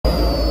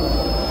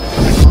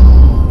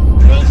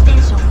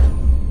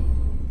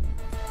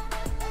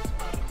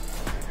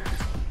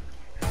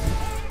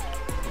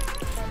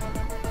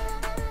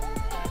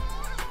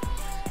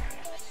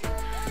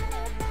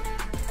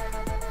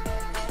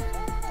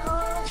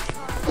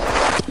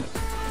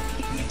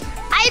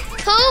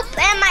poop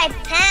in my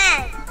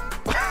pants.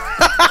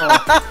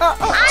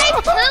 I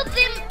poop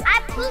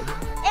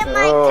in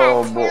my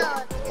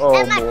calzone.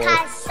 In my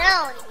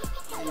calzone.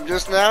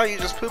 Just now, you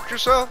just pooped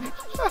yourself? Yeah,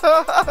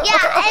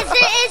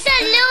 it's a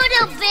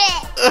little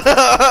bit.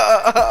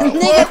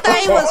 Nigga thought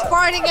he was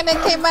farting and it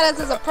came out as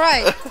a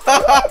surprise.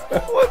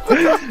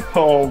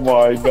 Oh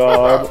my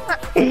god.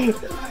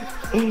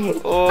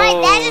 Oh. My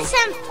dad is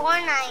in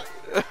Fortnite.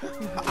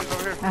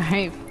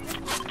 Alright.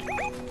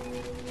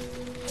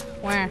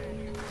 Where?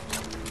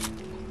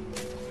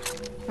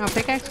 Oh,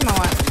 pickaxe him or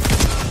what?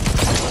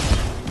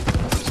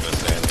 I'm just gonna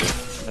stand here.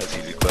 That's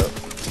easy clip.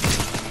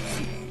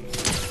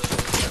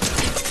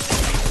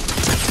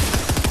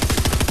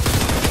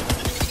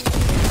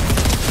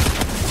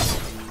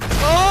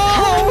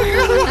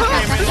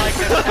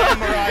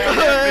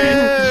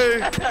 Hey,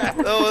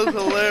 that was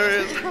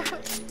hilarious.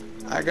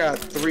 I got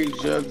 3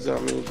 jugs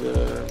on me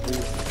to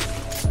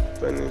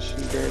finish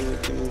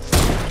anything.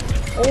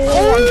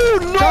 Oh,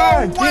 no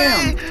God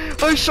way!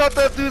 I shot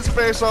that dude's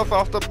face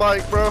off the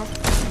bike, bro.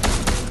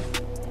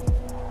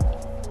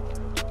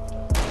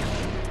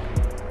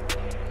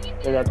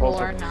 They got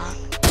closer. Or not.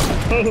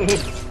 Hit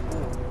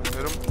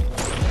him.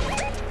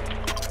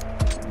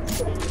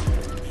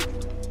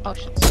 Oh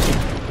shit.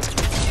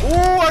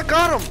 Oh, I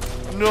got him!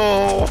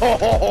 No! Oh,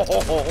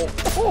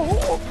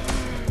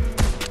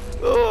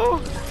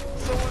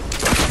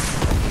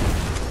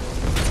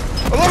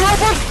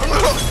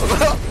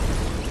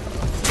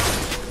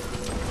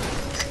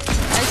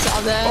 I saw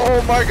that.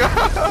 oh my god!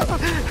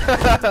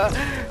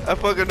 I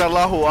fucking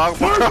Allahu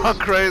Akbar, I'm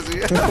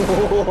crazy.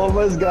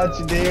 Almost got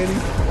you, Danny.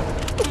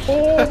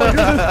 Oh my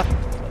goodness.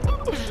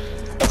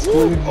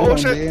 Squeeze Oh, on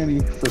shit. Danny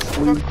for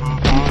sleep.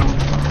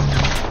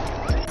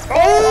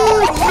 Oh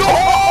no!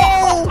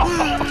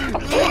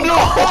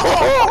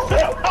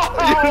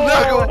 You're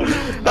not going.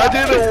 I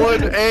did a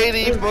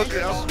 180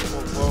 fucking.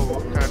 Whoa,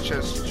 what kind of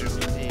chest did you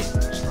eat?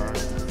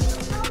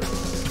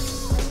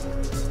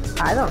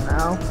 I don't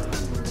know.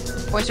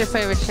 What's your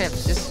favorite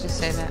chips? Just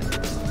say that.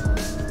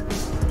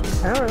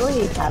 I don't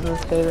really have a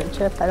favorite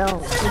chip. I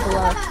don't eat a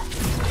lot.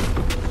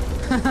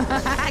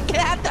 Get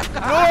out the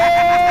car!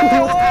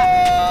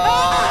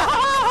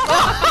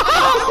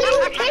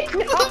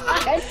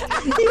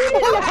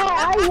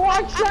 I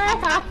watched that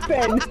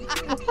happen.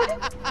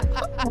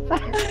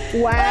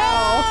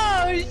 Wow.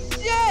 Oh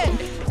shit!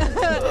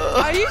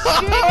 Are you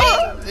streaming?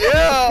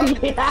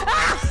 Yeah.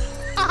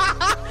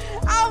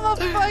 I'm a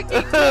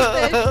fucking clip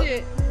that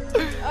shit.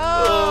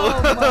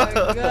 Oh my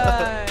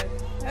god.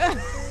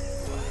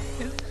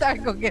 Start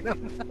go get him.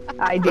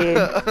 I did.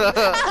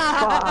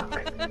 Fuck.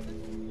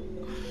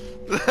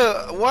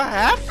 What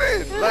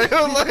happened? Like,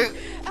 I'm like.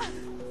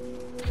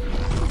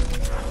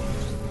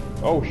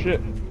 Oh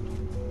shit.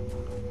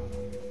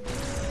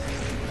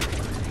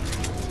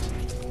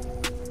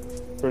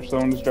 First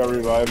someone just got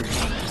revived.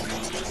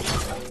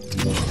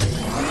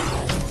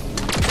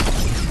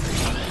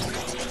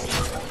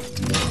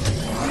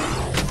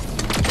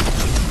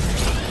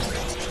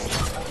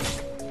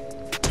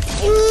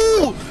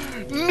 Ooh!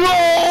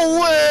 No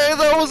way!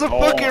 That was a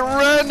fucking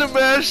random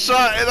ass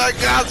shot and I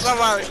got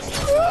somebody!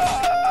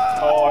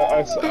 Oh,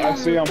 I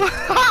see him.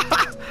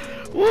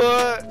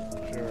 What?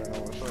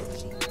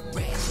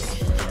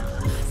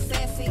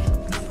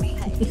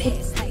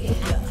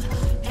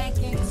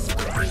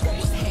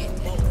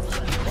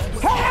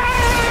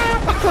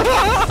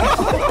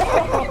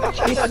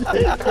 Jesus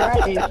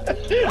Christ.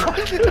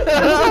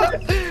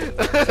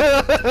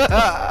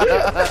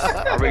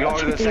 Are we going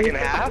to the second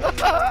half?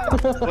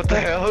 What the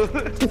hell?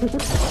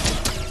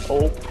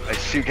 Oh. My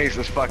suitcase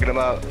is fucking him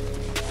up.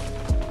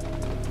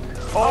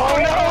 Oh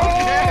no!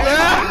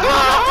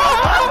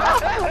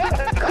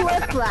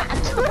 Clip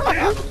that.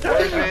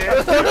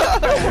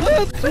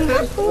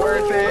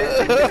 Worth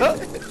it.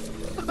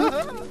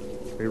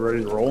 Are you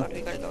ready to roll?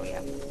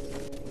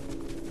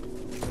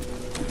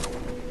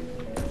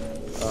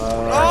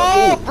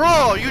 Oh,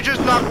 bro! You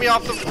just knocked me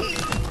off the.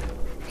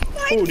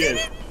 Who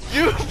did?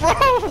 You, bro!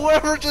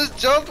 Whoever just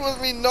jumped with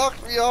me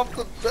knocked me off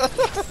the bed.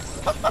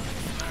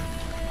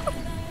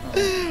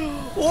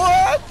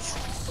 What?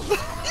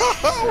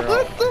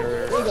 What the?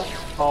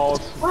 Oh,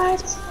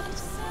 What?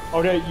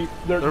 oh, they're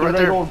right gonna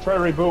there. go try to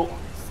reboot.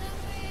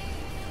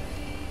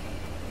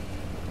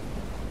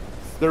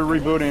 They're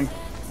rebooting.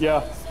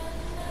 Yeah.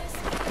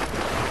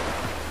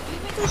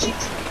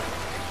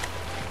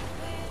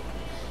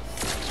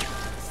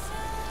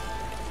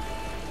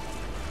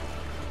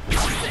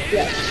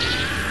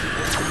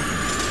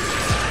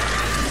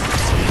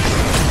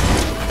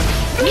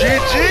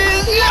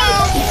 GG's, yo!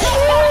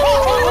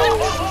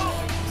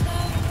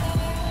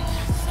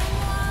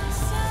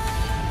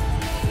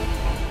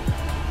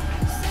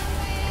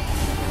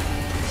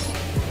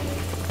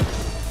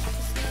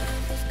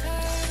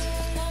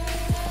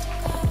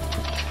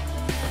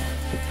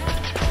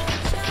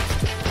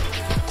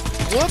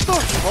 What the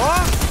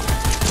fuck?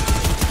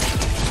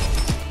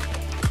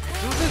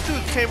 Dude, this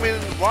dude came in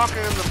walking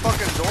in the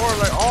fucking door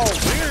like all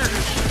weird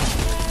and shit.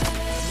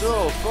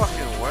 No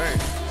fucking way.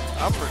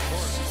 I'm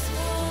recording.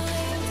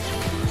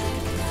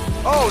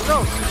 Oh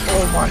no!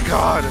 Oh my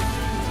god!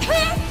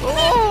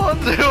 Oh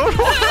dude!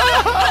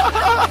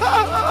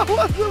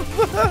 What the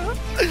fuck?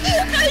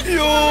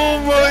 Oh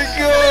my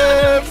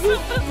god!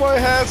 My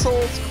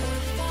assholes.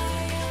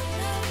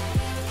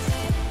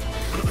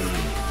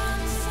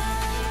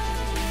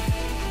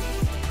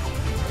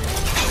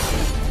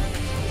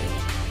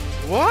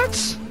 What?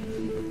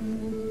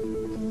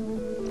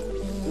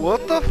 What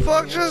the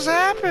fuck just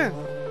happened?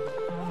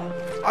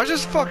 I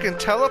just fucking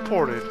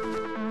teleported.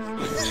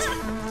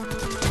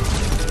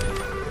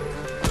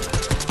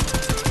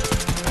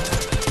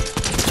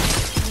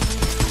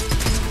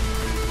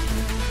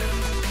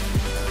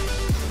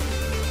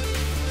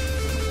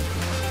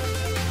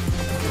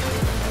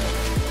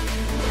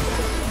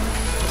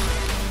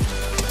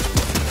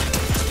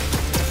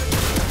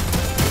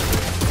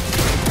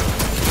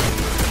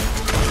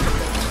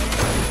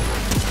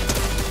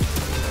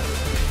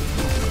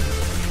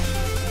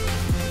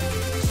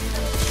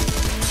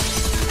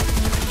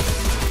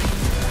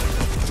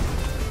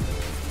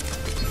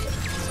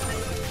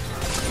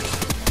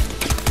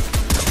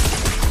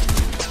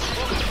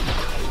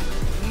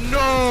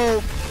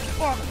 No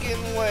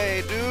fucking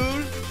way,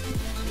 dude.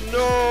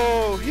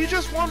 No, he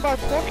just won by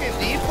fucking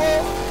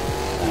default.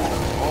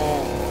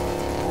 Oh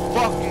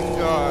my fucking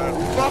god.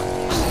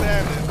 Fucking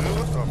standing, dude.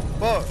 What the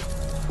fuck?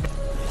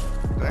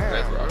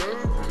 Damn, dude.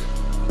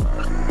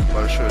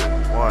 Let us shoot it.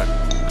 1,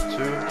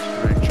 2,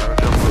 3. Try to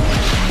jump up.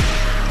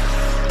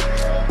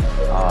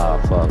 Ah,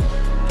 fuck.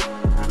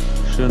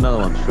 Shoot another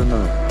one. Shoot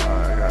another one.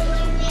 Alright, I got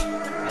 2.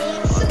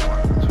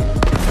 1, 2.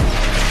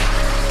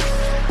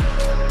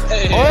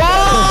 Hey. Oh!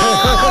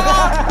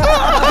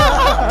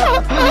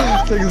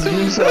 Take a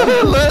screenshot.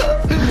 Let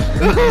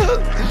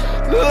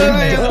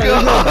it go.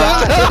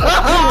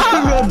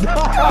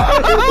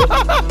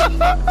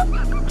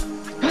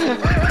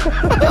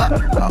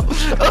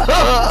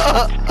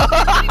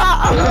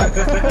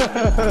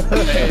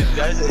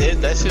 Hey,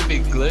 that should be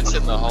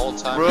glitching the whole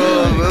time. Bro,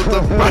 that's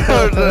the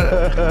first.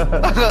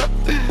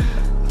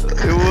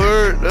 It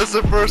worked. That's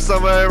the first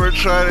time I ever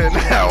tried it.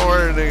 That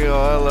worked,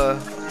 nigga.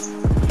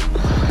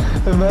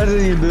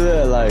 Imagine you do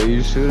that, like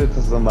you shoot it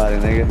to somebody,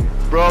 nigga.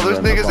 Bro, there's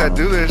niggas that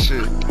do that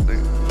shit.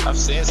 I've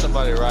seen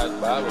somebody ride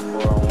by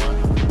before on one.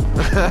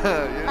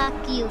 Yeah.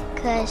 Fuck you,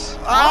 Kush.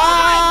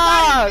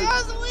 Ah!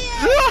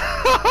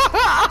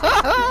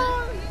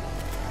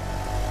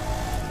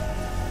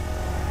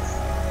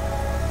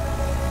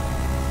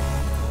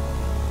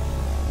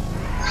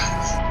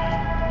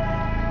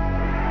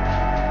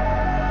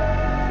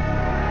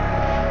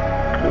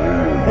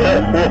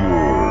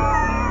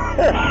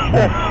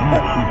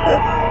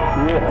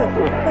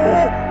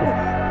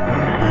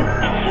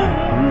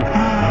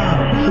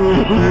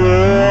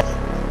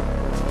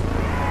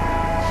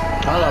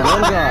 A la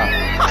verga.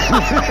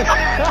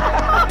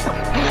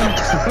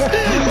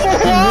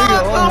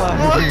 What the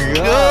fuck?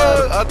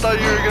 I thought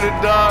you were gonna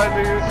die,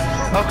 nigga.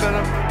 How can I?